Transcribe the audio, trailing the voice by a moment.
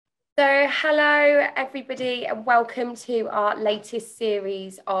So, hello, everybody, and welcome to our latest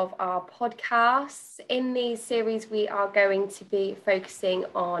series of our podcasts. In these series, we are going to be focusing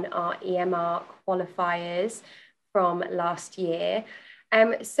on our EMR qualifiers from last year.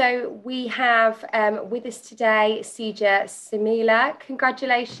 So we have with us today Seeja Simila.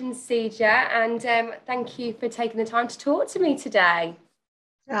 Congratulations, Seeja, and thank you for taking the time to talk to me today.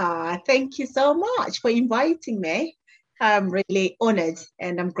 Thank you so much for inviting me. I'm really honored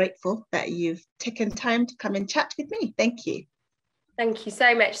and I'm grateful that you've taken time to come and chat with me. Thank you. Thank you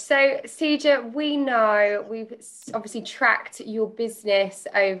so much. So, Seeja, we know we've obviously tracked your business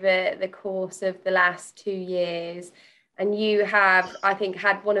over the course of the last 2 years, and you have, I think,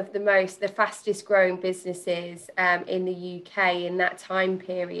 had one of the fastest growing businesses in the UK in that time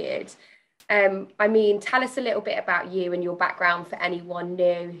period. Tell us a little bit about you and your background for anyone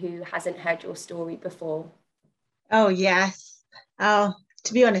new who hasn't heard your story before. Oh, yes. To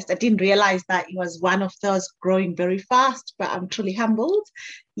be honest, I didn't realize that it was one of those growing very fast, but I'm truly humbled.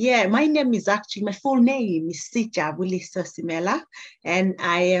 Yeah, my full name is Seeja Wuliso Simela, and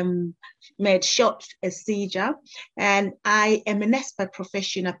I am made short as Seeja. And I am a nurse by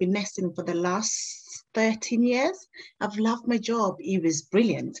profession. I've been nursing for the last 13 years. I've loved my job. It was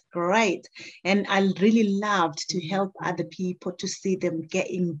brilliant, great. And I really loved to help other people to see them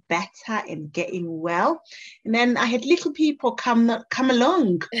getting better and getting well. And then I had little people come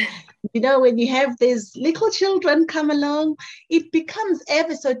along. You know, when you have these little children come along, it becomes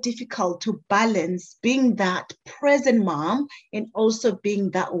ever so difficult to balance being that present mom and also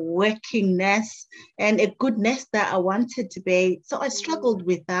being that working nurse and a good nurse that I wanted to be. So I struggled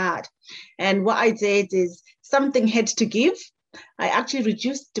with that. And what I did is something had to give. I actually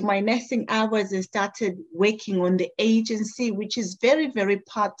reduced my nursing hours and started working on the agency, which is very, very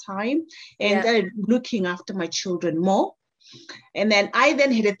part-time, and looking after my children more. And then I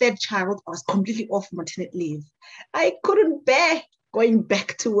then had a third child. I was completely off maternity leave. I couldn't bear going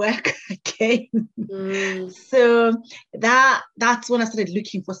back to work again. So that's when I started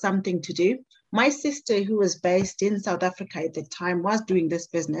looking for something to do. My sister, who was based in South Africa at the time, was doing this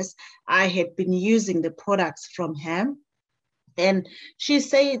business. I had been using the products from her. And she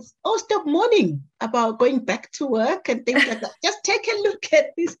says, oh, stop mourning about going back to work and things like that. Just take a look at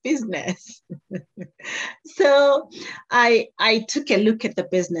this business. So I took a look at the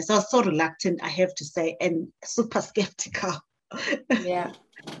business. I was so reluctant, I have to say, and super skeptical. Yeah.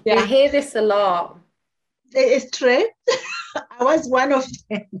 I hear this a lot. It's true. I was one of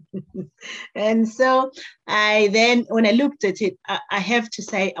them. And so when I looked at it, I have to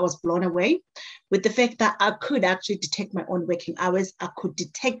say I was blown away with the fact that I could actually detect my own working hours. I could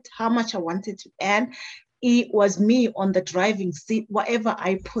detect how much I wanted to earn. It was me on the driving seat. Whatever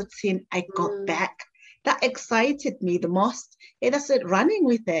I put in, I got back. That excited me the most. And I started running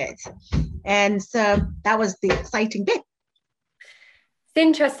with it. And so that was the exciting bit. It's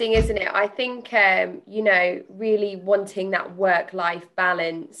interesting, isn't it? I think, really wanting that work-life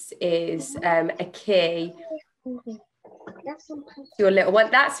balance is a key. Your little one,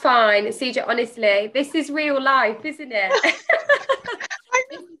 that's fine. Seeja, honestly, this is real life, isn't it?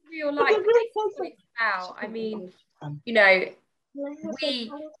 This is real life. This is what it's about.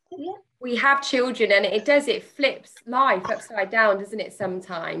 We have children and it flips life upside down, doesn't it,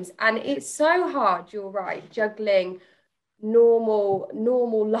 sometimes? And it's so hard, you're right, juggling normal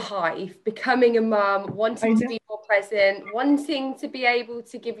life, becoming a mum, wanting to be more present, wanting to be able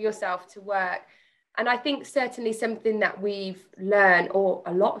to give yourself to work. And I think certainly something that we've learned, or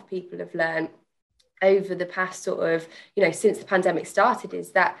a lot of people have learned over the past since the pandemic started,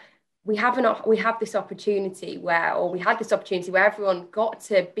 is that we had this opportunity where everyone got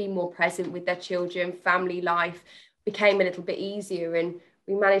to be more present with their children. Family life became a little bit easier, and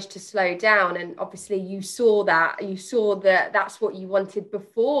we managed to slow down. And obviously you saw that that's what you wanted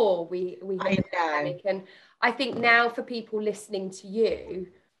before we hit the pandemic. And I think now, for people listening to you,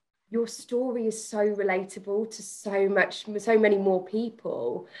 your story is so relatable to so many more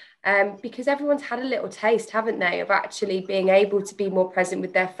people, because everyone's had a little taste, haven't they, of actually being able to be more present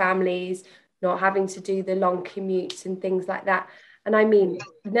with their families, not having to do the long commutes and things like that. And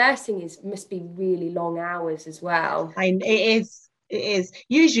nursing must be really long hours as well. It is.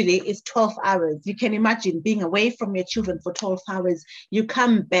 Usually it's 12 hours. You can imagine being away from your children for 12 hours. You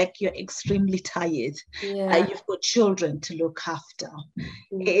come back, you're extremely tired. You've got children to look after.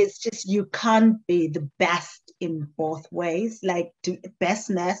 It's just, you can't be the best in both ways, like the best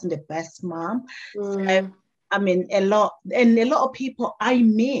nurse and the best mom. So, a lot of people I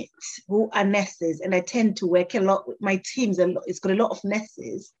meet who are nurses, and I tend to work a lot with my teams. It's got a lot of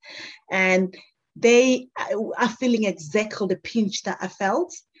nurses, and they are feeling exactly the pinch that I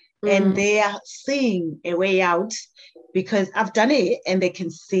felt. and they are seeing a way out because I've done it and they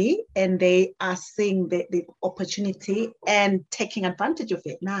can see and they are seeing the opportunity and taking advantage of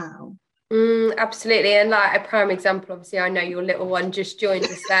it now. Absolutely. And like a prime example, obviously, I know your little one just joined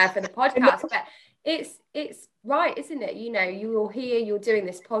us there for the podcast, but it's right, isn't it? You know, you're here, you're doing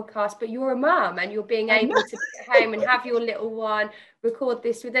this podcast, but you're a mum and you're being able to be at home and have your little one record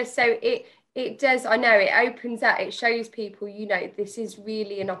this with us. So it does, I know, it opens up, it shows people, you know, this is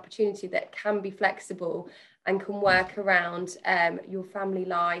really an opportunity that can be flexible and can work around your family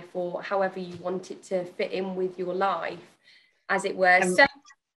life or however you want it to fit in with your life, as it were. So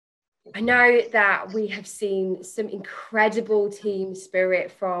I know that we have seen some incredible team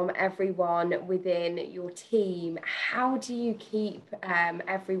spirit from everyone within your team. How do you keep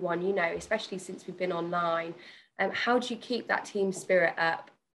everyone, you know, especially since we've been online, how do you keep that team spirit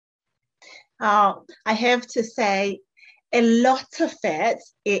up? I have to say, a lot of it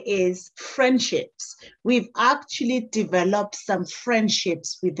is friendships. We've actually developed some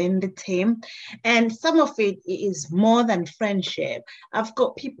friendships within the team, and some of it is more than friendship. I've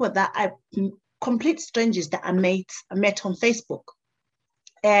got people that are complete strangers that I met on Facebook,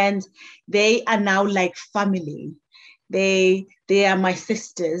 and they are now like family. They are my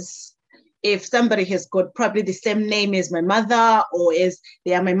sisters. If somebody has got probably the same name as my mother or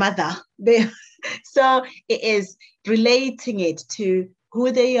they are my mother, so it is relating it to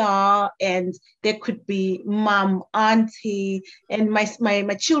who they are, and there could be mom, auntie, and my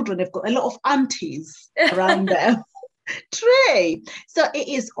children have got a lot of aunties around them. Trey. So it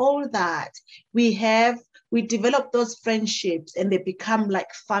is all that we develop those friendships and they become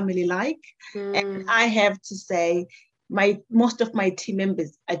like family like. And I have to say, most of my team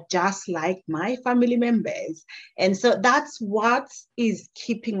members are just like my family members. And so that's what is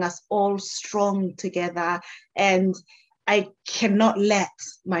keeping us all strong together. And I cannot let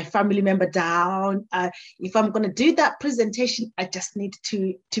my family member down. If I'm going to do that presentation, I just need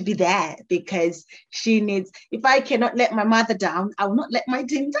to be there because she needs, if I cannot let my mother down, I will not let my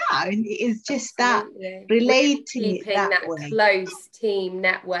team down. It is just that relating really keeping it that way. Close team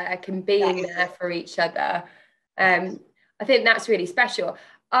network and being there for each other. I think that's really special.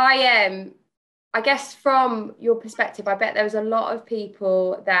 I guess from your perspective, I bet there was a lot of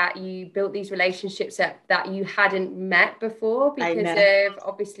people that you built these relationships up that you hadn't met before because of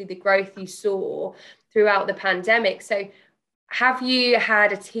obviously the growth you saw throughout the pandemic. So have you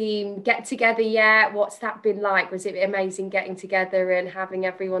had a team get together yet? What's that been like? Was it amazing getting together and having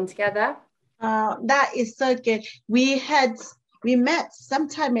everyone together? That is so good. We met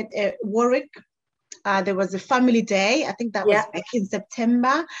sometime at Warwick. There was a family day. I think that was back in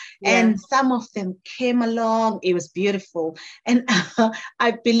September, and some of them came along. It was beautiful, and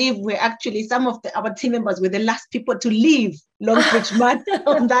I believe some of our team members were the last people to leave Longbridge Mud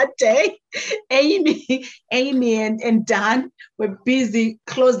on that day. Amy and Dan were busy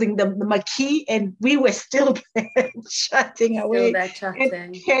closing the marquee, and we were still there chatting away,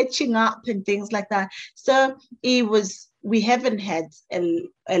 and catching up and things like that. So it was. We haven't had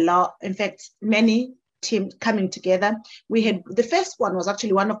a lot, in fact, many teams coming together. We had, the first one was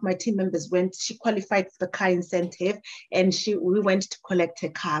actually one of my team members she qualified for the car incentive, and we went to collect her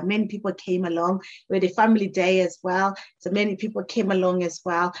car. Many people came along. We had a family day as well. So many people came along as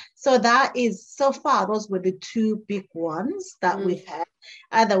well. So that is, so far, those were the two big ones that we've had.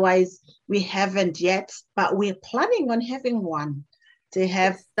 Otherwise, we haven't yet, but we're planning on having one, to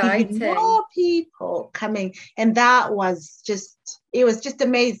have even more people coming. And that was it was just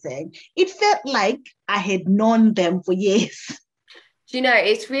amazing. It felt like I had known them for years. Do you know,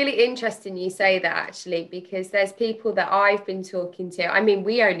 it's really interesting you say that, actually, because there's people that I've been talking to. I mean,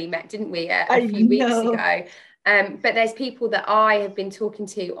 we only met, didn't we, a few weeks ago? But there's people that I have been talking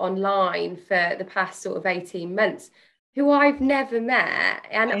to online for the past sort of 18 months who I've never met.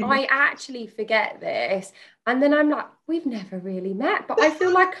 And I actually forget this. And then I'm like, we've never really met, but I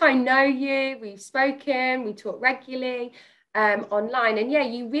feel like I know you. We've spoken, we talk regularly online. And yeah,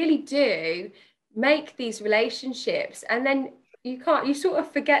 you really do make these relationships. And then you sort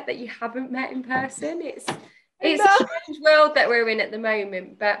of forget that you haven't met in person. It's a strange world that we're in at the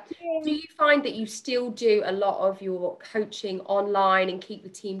moment. But do you find that you still do a lot of your coaching online and keep the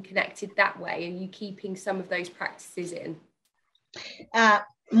team connected that way? Are you keeping some of those practices in?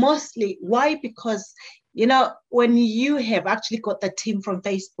 Mostly. Why? Because, you know, when you have actually got the team from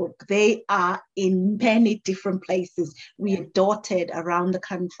Facebook, they are in many different places. We are dotted around the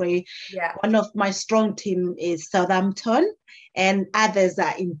country. One of my strong team is Southampton, and others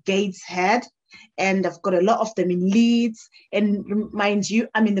are in Gateshead. And I've got a lot of them in Leeds, and mind you,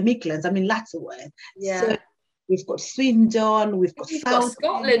 I'm in the Midlands, I'm in Lutterworth. So we've got Swindon, we've got You've got Southend.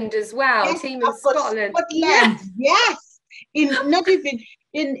 Scotland as well, Yes, team in I've got Scotland. Scotland. Yes, in not even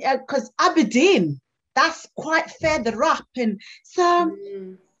in because Aberdeen, that's quite further up, and so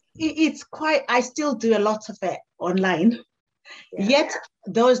it's quite. I still do a lot of it online. Yet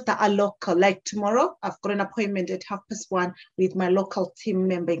those that are local, like tomorrow, I've got an appointment at 1:30 with my local team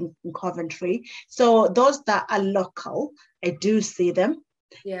member in Coventry. So those that are local, I do see them.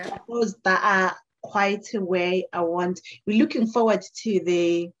 Yeah. Those that are quite away, we're looking forward to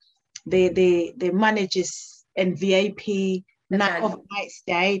the managers and VIP night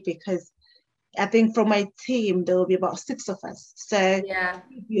stay, because I think from my team, there will be about 6 of us. So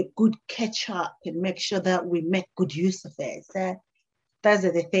it'll be a good catch up and make sure that we make good use of it. So those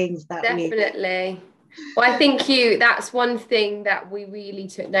are the things that definitely. Well, I think that's one thing that we really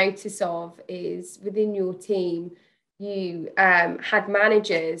took notice of is within your team, you had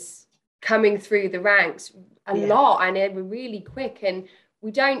managers coming through the ranks a lot, and they were really quick, and we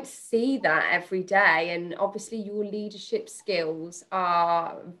don't see that every day. And obviously your leadership skills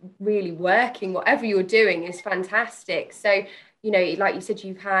are really working. Whatever you're doing is fantastic. So, you know, like you said,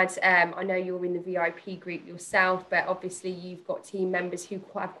 you've had, I know you're in the VIP group yourself, but obviously you've got team members who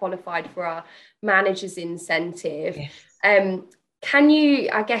have qualified for our managers incentive. Yes. Can you,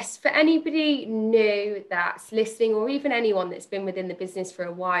 I guess, for anybody new that's listening, or even anyone that's been within the business for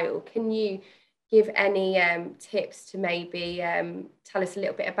a while, can you give any tips to maybe tell us a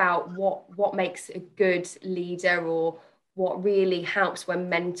little bit about what makes a good leader, or what really helps when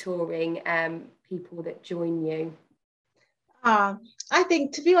mentoring people that join you? I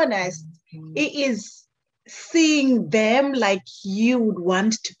think, to be honest, it is seeing them like you would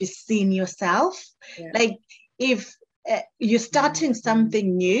want to be seen yourself. Like if you're starting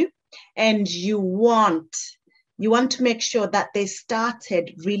something new and you want to make sure that they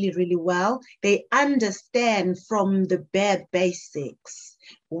started really, really well. They understand from the bare basics.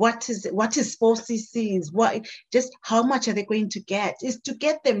 What is 4CCs? Just how much are they going to get? Is to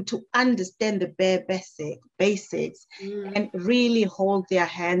get them to understand the bare basics and really hold their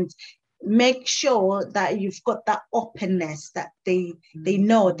hand. Make sure that you've got that openness, that they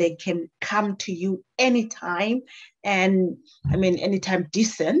know they can come to you anytime, and I mean anytime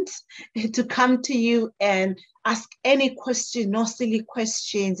decent, to come to you and ask any question, no silly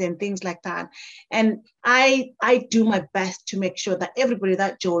questions and things like that. And I do my best to make sure that everybody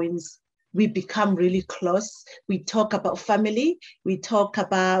that joins, we become really close. We talk about family. We talk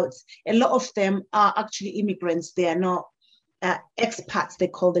about, a lot of them are actually immigrants. They are not expats, they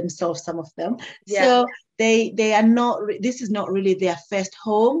call themselves, some of them. So they are not, this is not really their first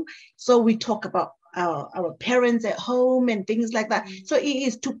home. So we talk about our parents at home and things like that. So it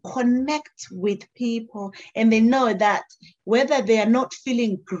is to connect with people, and they know that whether they are not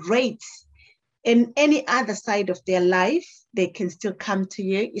feeling great in any other side of their life, they can still come to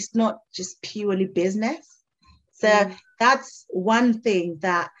you. It's not just purely business. So that's one thing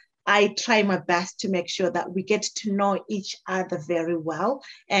that I try my best to make sure that we get to know each other very well,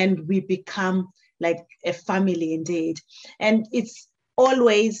 and we become like a family indeed. And it's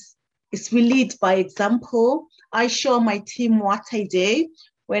we lead by example. I show my team what I do.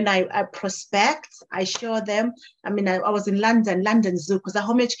 When I prospect, I show them. I mean, I was in London Zoo, because I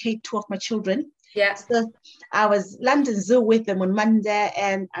home educate 2 of my children. Yeah. So I was London Zoo with them on Monday,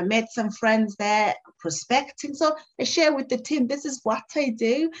 and I met some friends there prospecting. So I share with the team, this is what I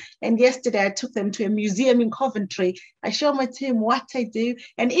do. And yesterday I took them to a museum in Coventry. I show my team what I do.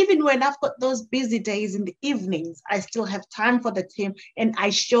 And even when I've got those busy days in the evenings, I still have time for the team, and I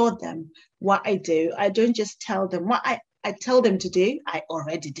show them what I do. I don't just tell them what I tell them to do, I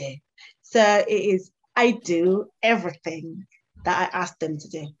already do. So I do everything that I ask them to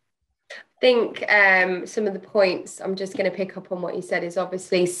do. I think some of the points I'm just going to pick up on what you said is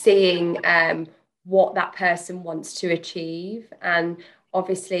obviously seeing what that person wants to achieve, and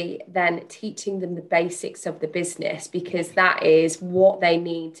obviously then teaching them the basics of the business, because that is what they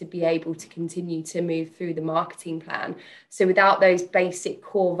need to be able to continue to move through the marketing plan. So without those basic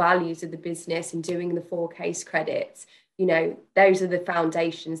core values of the business and doing the 4 case credits, you know, those are the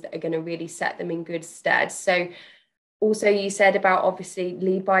foundations that are going to really set them in good stead. So also, you said about obviously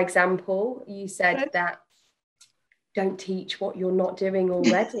lead by example. You said that don't teach what you're not doing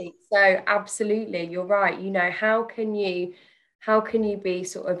already. So absolutely, you're right. You know, how can you be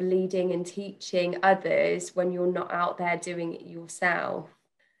sort of leading and teaching others when you're not out there doing it yourself?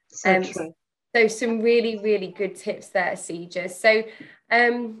 So some really, really good tips there, Sija. So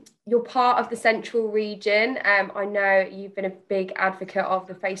you're part of the Central region. I know you've been a big advocate of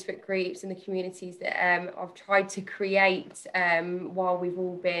the Facebook groups and the communities that I've tried to create while we've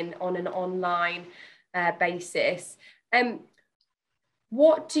all been on an online basis.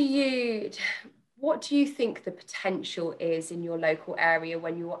 What do you think the potential is in your local area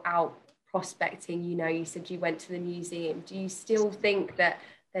when you're out prospecting? You know, you said you went to the museum. Do you still think that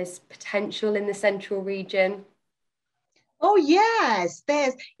there's potential in the central region? Oh yes,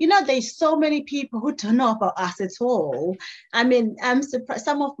 there's so many people who don't know about us at all. I mean, I'm surprised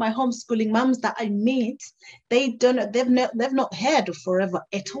some of my homeschooling moms that I meet, they've not heard of Forever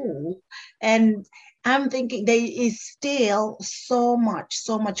at all. And I'm thinking there is still so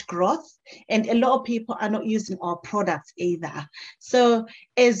much growth, and a lot of people are not using our products either. So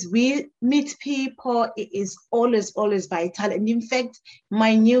as we meet people, it is always vital. And in fact,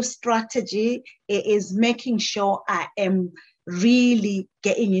 my new strategy is making sure I am really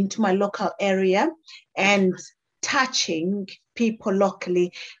getting into my local area and touching people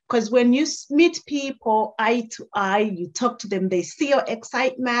locally, because when you meet people eye to eye, you talk to them, they see your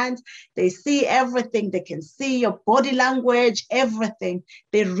excitement, they see everything, they can see your body language, everything.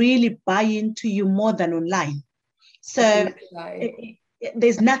 They really buy into you more than online. So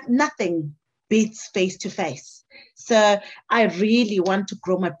there's nothing beats face to face. So I really want to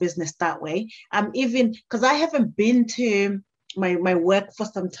grow my business that way. Even because I haven't been to my work for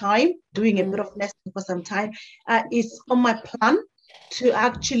some time, doing a bit of nesting for some time. It's on my plan to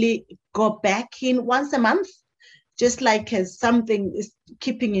actually go back in once a month, just like as something is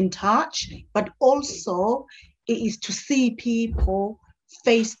keeping in touch, but also it is to see people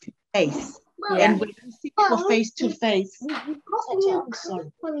face to face. And when you see people face to face, You got a new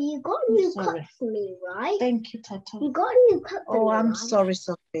cup for me, right? Thank you, Tata. You got a new cup for me. Oh, I'm sorry,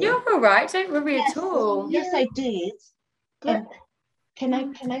 Sophie. You're all right. Don't worry at all. Yes, I did. And can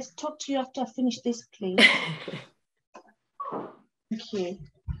I talk to you after I finish this, please? Thank you.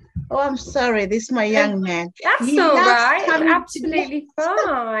 Oh, I'm sorry. This is my young man. That's all right. Absolutely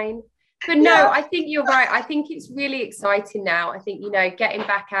fine. But no, I think you're right. I think it's really exciting now. I think, getting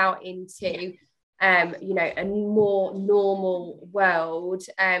back out into, a more normal world.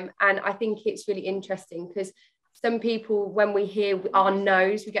 And I think it's really interesting because some people, when we hear our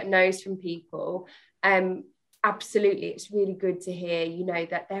no's, we get no's from people. Absolutely, it's really good to hear,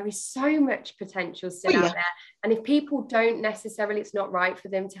 that there is so much potential still out there. And if people don't necessarily, it's not right for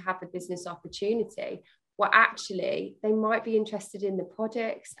them to have the business opportunity, well, actually, they might be interested in the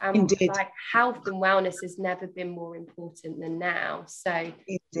products. And Indeed. Like health and wellness has never been more important than now. So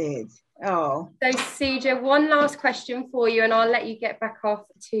it did. Oh. So Sija, one last question for you, and I'll let you get back off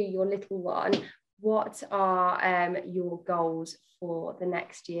to your little one. What are your goals for the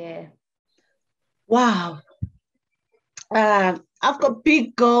next year? Wow. I've got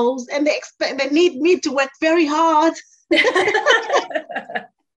big goals, and they need me to work very hard.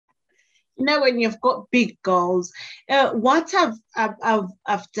 When you've got big goals, what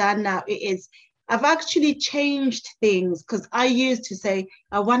I've done now is I've actually changed things, because I used to say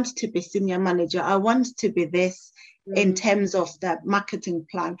I want to be senior manager, I want to be this in terms of the marketing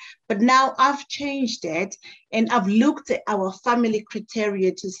plan. But now I've changed it, and I've looked at our family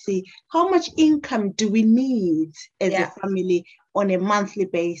criteria to see how much income do we need as a family on a monthly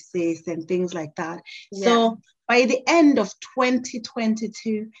basis and things like that. Yeah. So by the end of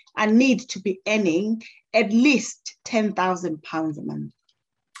 2022, I need to be earning at least £10,000 a month.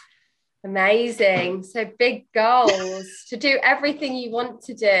 Amazing. So big goals to do everything you want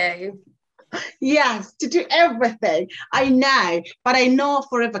to do. Yes, to do everything. I know, but I know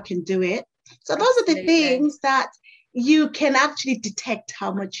Forever can do it. So those are the things that you can actually detect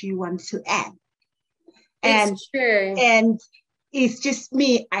how much you want to earn. It's true. And it's just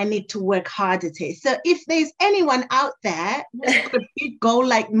me, I need to work hard at it. So if there's anyone out there who's got a big goal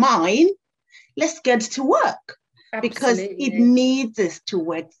like mine, let's get to work. Absolutely. Because it needs us to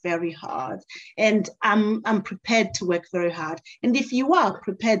work very hard, and I'm prepared to work very hard. And if you are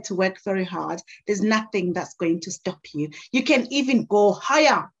prepared to work very hard, there's nothing that's going to stop you. You can even go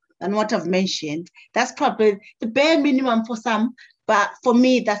higher than what I've mentioned. That's probably the bare minimum for some, but for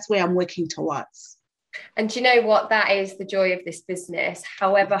me, that's where I'm working towards. And do you know what? That is the joy of this business.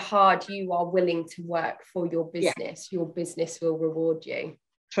 However hard you are willing to work for your business, your business will reward you.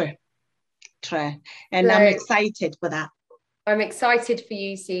 True. And so, I'm excited for that. I'm excited for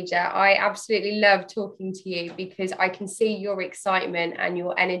you, Sija. I absolutely love talking to you because I can see your excitement and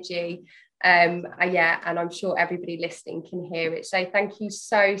your energy. And I'm sure everybody listening can hear it. So thank you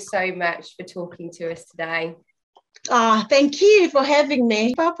so much for talking to us today. Thank you for having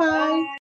me. Bye-bye. Bye.